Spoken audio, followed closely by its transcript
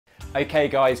Okay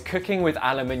guys, cooking with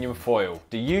aluminium foil.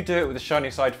 Do you do it with the shiny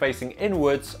side facing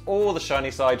inwards or the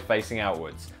shiny side facing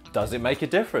outwards? Does it make a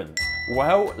difference?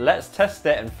 Well, let's test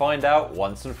it and find out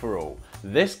once and for all.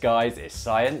 This, guys, is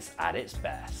science at its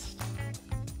best.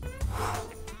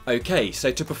 Okay,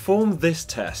 so to perform this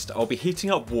test, I'll be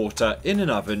heating up water in an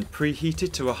oven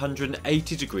preheated to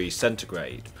 180 degrees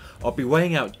centigrade. I'll be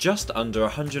weighing out just under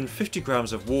 150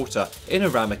 grams of water in a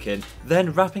ramekin,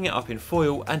 then wrapping it up in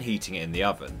foil and heating it in the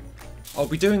oven. I'll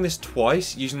be doing this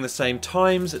twice using the same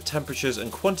times, temperatures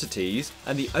and quantities,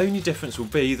 and the only difference will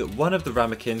be that one of the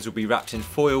ramekins will be wrapped in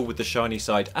foil with the shiny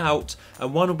side out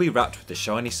and one will be wrapped with the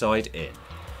shiny side in.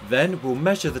 Then we'll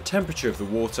measure the temperature of the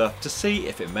water to see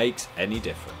if it makes any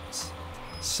difference.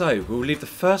 So we'll leave the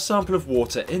first sample of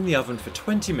water in the oven for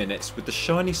 20 minutes with the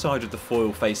shiny side of the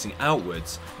foil facing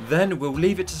outwards, then we'll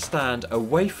leave it to stand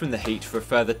away from the heat for a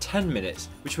further 10 minutes,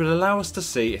 which will allow us to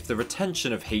see if the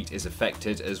retention of heat is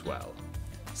affected as well.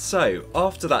 So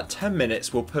after that 10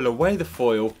 minutes we'll pull away the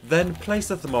foil, then place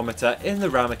the thermometer in the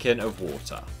ramekin of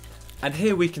water. And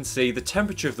here we can see the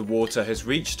temperature of the water has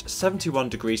reached 71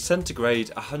 degrees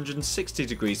centigrade, 160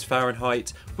 degrees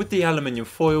Fahrenheit, with the aluminium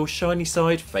foil shiny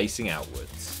side facing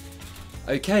outwards.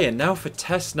 Okay, and now for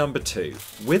test number 2.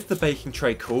 With the baking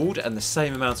tray cooled and the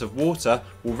same amount of water,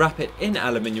 we'll wrap it in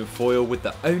aluminium foil with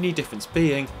the only difference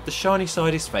being the shiny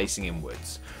side is facing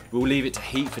inwards. We'll leave it to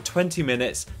heat for 20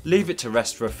 minutes, leave it to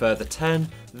rest for a further 10,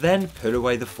 then pull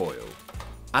away the foil.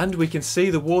 And we can see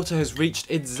the water has reached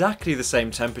exactly the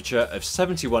same temperature of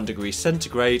 71 degrees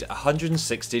centigrade,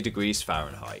 160 degrees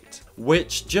Fahrenheit.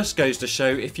 Which just goes to show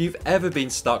if you've ever been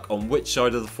stuck on which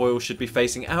side of the foil should be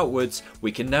facing outwards,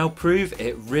 we can now prove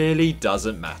it really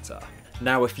doesn't matter.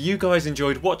 Now if you guys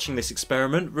enjoyed watching this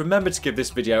experiment, remember to give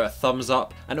this video a thumbs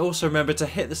up and also remember to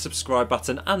hit the subscribe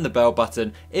button and the bell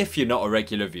button if you're not a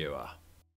regular viewer.